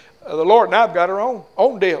said, the Lord and I've got our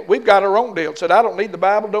own deal. We've got our own deal. Said, I don't need the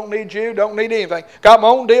Bible, don't need you, don't need anything. Got my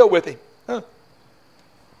own deal with him. Huh.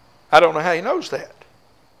 I don't know how he knows that.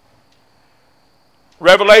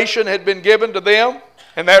 Revelation had been given to them,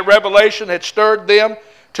 and that revelation had stirred them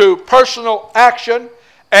to personal action.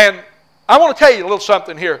 And I want to tell you a little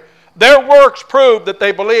something here. Their works proved that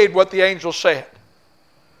they believed what the angels said.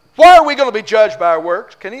 Why are we going to be judged by our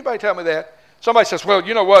works? Can anybody tell me that? Somebody says, well,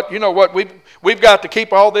 you know what, we've got to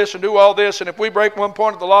keep all this and do all this, and if we break one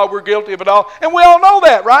point of the law, we're guilty of it all. And we all know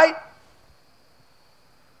that, right?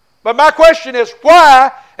 But my question is,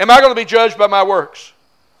 why am I going to be judged by my works?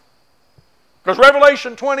 Because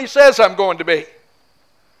Revelation 20 says I'm going to be.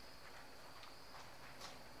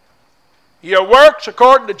 Your works,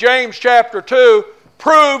 according to James chapter 2,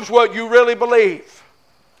 proves what you really believe.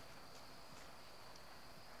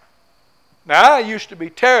 Now, I used to be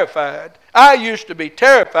terrified.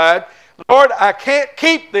 Lord, I can't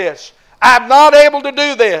keep this. I'm not able to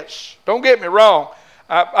do this. Don't get me wrong.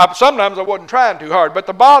 Sometimes I wasn't trying too hard. But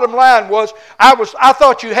the bottom line was, I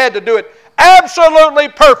thought you had to do it absolutely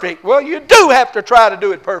perfect. Well, you do have to try to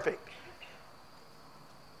do it perfect.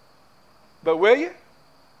 But will you?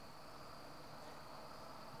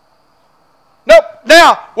 Nope.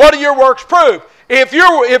 Now, what do your works prove? If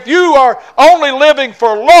you are only living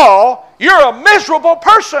for law, you're a miserable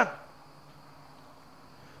person.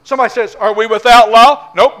 Somebody says, are we without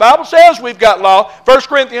law? Nope, Bible says we've got law. 1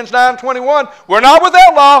 Corinthians 9:21, we're not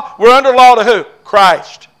without law, we're under law to who?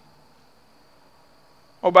 Christ.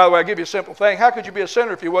 Oh, by the way, I'll give you a simple thing. How could you be a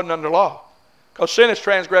sinner if you wasn't under law? Because sin is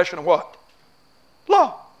transgression of what?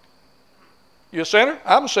 Law. You a sinner?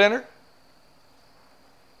 I'm a sinner.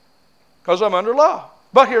 Because I'm under law.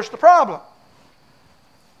 But here's the problem.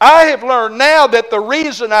 I have learned now that the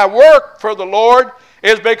reason I work for the Lord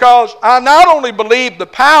is because I not only believe the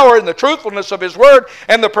power and the truthfulness of His Word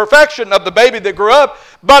and the perfection of the baby that grew up,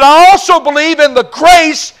 but I also believe in the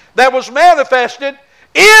grace that was manifested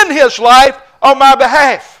in His life on my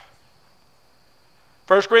behalf.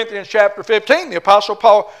 1 Corinthians chapter 15, the Apostle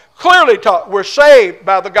Paul clearly taught we're saved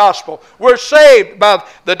by the gospel. We're saved by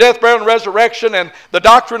the death, burial, and resurrection and the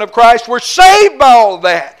doctrine of Christ. We're saved by all of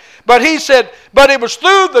that. But he said, but it was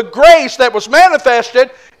through the grace that was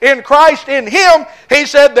manifested in Christ, in Him, he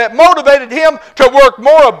said, that motivated him to work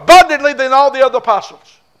more abundantly than all the other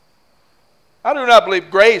apostles. I do not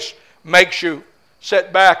believe grace makes you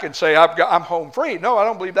sit back and say, I'm home free. No, I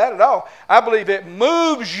don't believe that at all. I believe it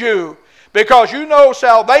moves you because you know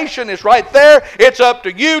salvation is right there. It's up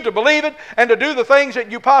to you to believe it and to do the things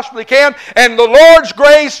that you possibly can. And the Lord's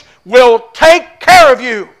grace will take care of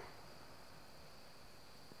you.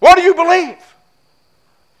 What do you believe?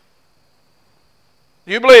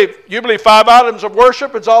 Do you believe 5 items of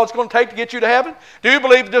worship is all it's going to take to get you to heaven? Do you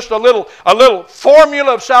believe just a little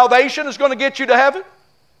formula of salvation is going to get you to heaven?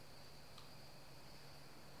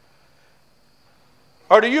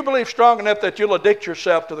 Or do you believe strong enough that you'll addict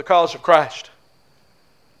yourself to the cause of Christ?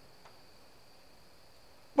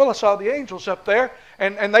 Well, I saw the angels up there,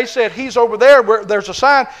 and they said, He's over there where there's a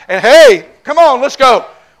sign, and hey, come on, let's go.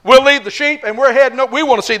 We'll leave the sheep, and we're heading up. We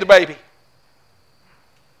want to see the baby.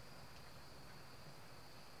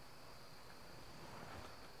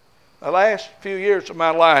 The last few years of my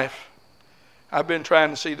life, I've been trying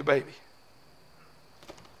to see the baby.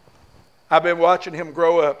 I've been watching him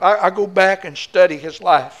grow up. I go back and study his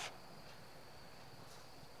life.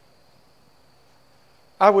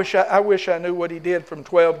 I wish I knew what he did from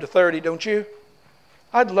 12 to 30, don't you?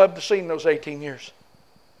 I'd love to see those 18 years.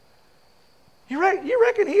 You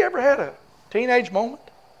reckon he ever had a teenage moment?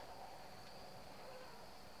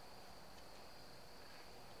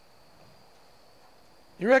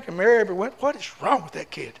 You reckon Mary ever went, what is wrong with that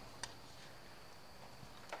kid?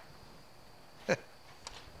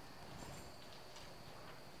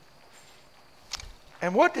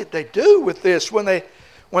 And what did they do with this when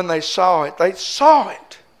they saw it? They saw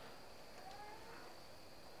it.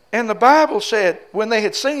 And the Bible said, when they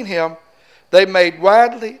had seen him, they made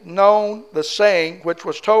widely known the saying which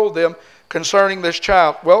was told them concerning this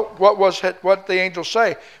child. Well, what did the angels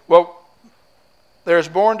say? Well, there is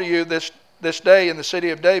born to you this day in the city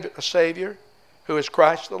of David a Savior who is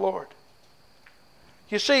Christ the Lord.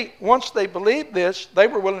 You see, once they believed this, they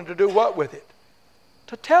were willing to do what with it?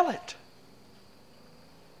 To tell it.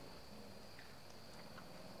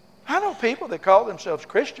 I know people that call themselves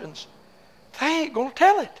Christians, they ain't going to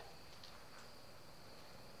tell it.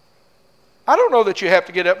 I don't know that you have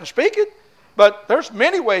to get up and speak it, but there's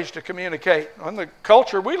many ways to communicate. In the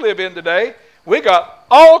culture we live in today, we got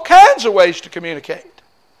all kinds of ways to communicate.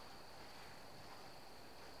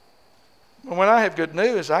 But when I have good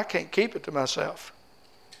news, I can't keep it to myself.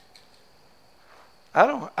 I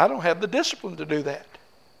don't have the discipline to do that.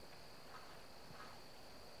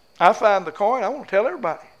 I find the coin, I want to tell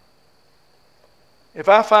everybody. If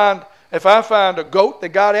I find a goat that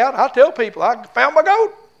got out, I'll tell people, I found my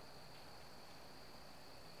goat.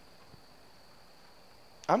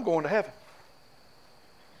 I'm going to heaven.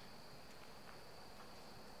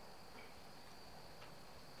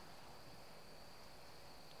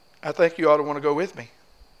 I think you ought to want to go with me.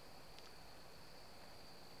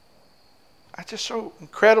 It's just so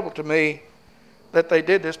incredible to me that they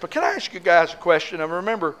did this. But can I ask you guys a question? And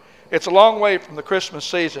remember, it's a long way from the Christmas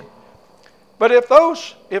season. But if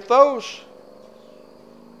those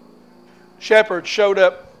shepherds showed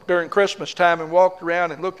up during Christmas time and walked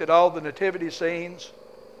around and looked at all the nativity scenes,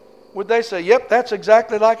 would they say, yep, that's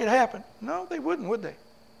exactly like it happened? No, they wouldn't, would they?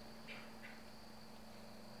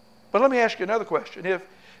 But let me ask you another question.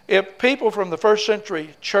 If people from the first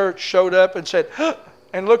century church showed up and said, huh,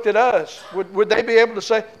 and looked at us, would they be able to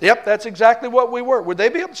say, yep, that's exactly what we were? Would they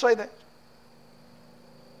be able to say that?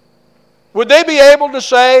 Would they be able to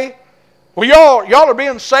say, well, y'all are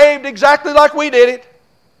being saved exactly like we did it?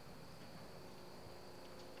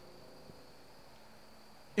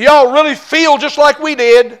 Y'all really feel just like we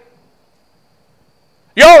did.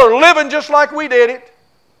 Y'all are living just like we did it.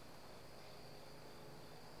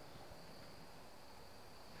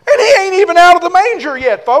 And He ain't even out of the manger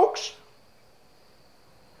yet, folks.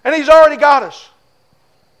 And He's already got us.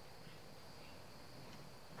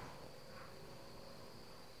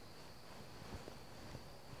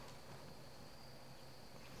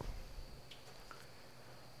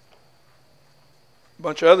 A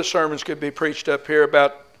bunch of other sermons could be preached up here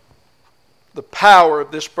about the power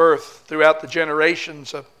of this birth throughout the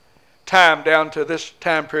generations of time down to this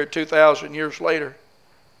time period 2,000 years later.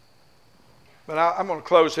 But I'm going to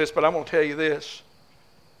close this, but I'm going to tell you this.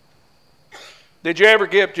 Did you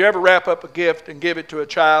ever wrap up a gift and give it to a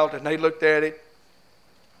child and they looked at it?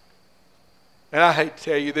 And I hate to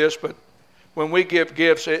tell you this, but when we give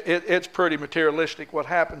gifts, it's pretty materialistic what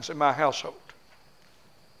happens in my household.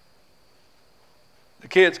 The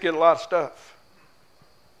kids get a lot of stuff.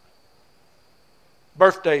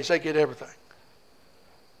 Birthdays, they get everything.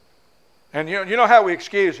 And you know how we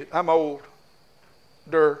excuse it. I'm old.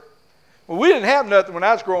 Well, we didn't have nothing when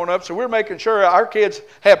I was growing up, so we're making sure our kids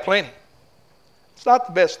have plenty. It's not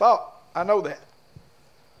the best thought. I know that.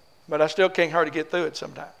 But I still can't hardly get through it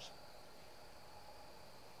sometimes.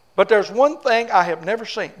 But there's one thing I have never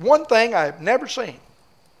seen. One thing I have never seen.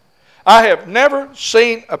 I have never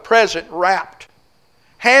seen a present wrapped,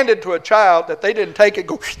 handed to a child that they didn't take it,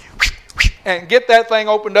 go and get that thing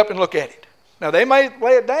opened up and look at it. Now, they may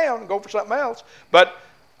lay it down and go for something else, but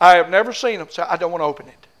I have never seen them say, I don't want to open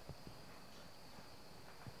it.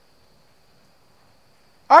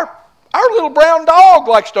 Our little brown dog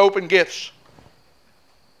likes to open gifts.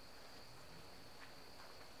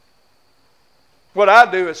 What I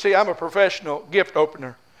do is, I'm a professional gift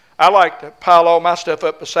opener. I like to pile all my stuff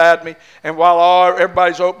up beside me, and while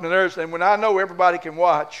everybody's opening theirs, and when I know everybody can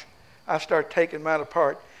watch, I start taking mine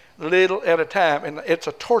apart little at a time, and it's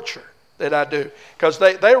a torture that I do, because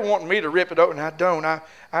they're wanting me to rip it open, and I don't. I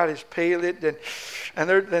just peel it, and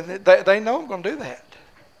they know I'm going to do that.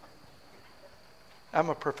 I'm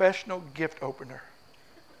a professional gift opener.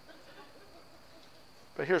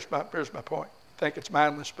 But here's my point. I think it's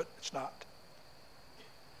mindless, but it's not.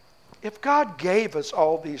 If God gave us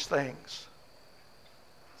all these things,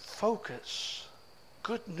 focus,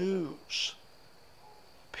 good news,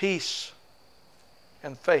 peace,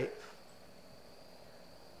 and faith,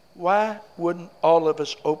 why wouldn't all of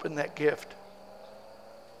us open that gift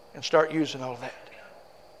and start using all that?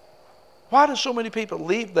 Why do so many people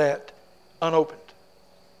leave that unopened?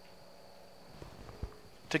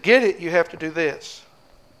 To get it, you have to do this.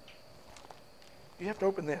 You have to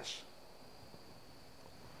open this.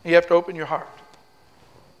 You have to open your heart.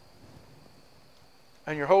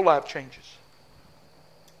 And your whole life changes.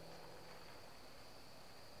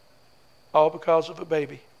 All because of a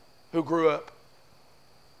baby who grew up.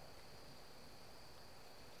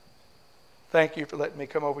 Thank you for letting me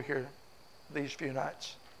come over here these few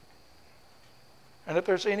nights. And if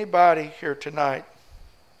there's anybody here tonight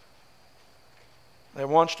that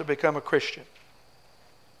wants to become a Christian,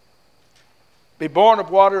 be born of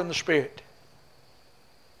water and the Spirit.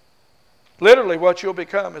 Literally what you'll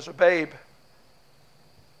become is a babe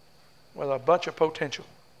with a bunch of potential.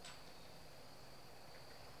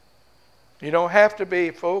 You don't have to be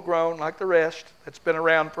full grown like the rest that's been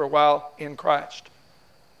around for a while in Christ.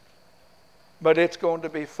 But it's going to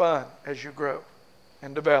be fun as you grow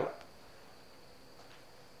and develop.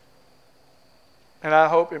 And I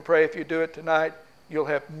hope and pray if you do it tonight, you'll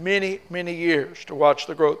have many, many years to watch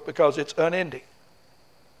the growth, because it's unending.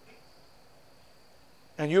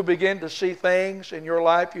 And you'll begin to see things in your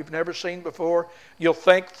life you've never seen before. You'll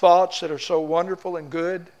think thoughts that are so wonderful and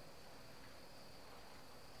good.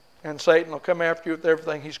 And Satan will come after you with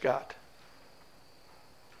everything he's got.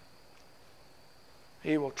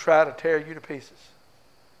 He will try to tear you to pieces.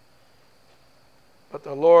 But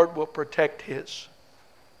the Lord will protect his.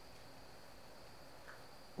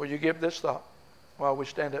 Will you give this thought while we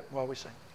stand up and while we sing?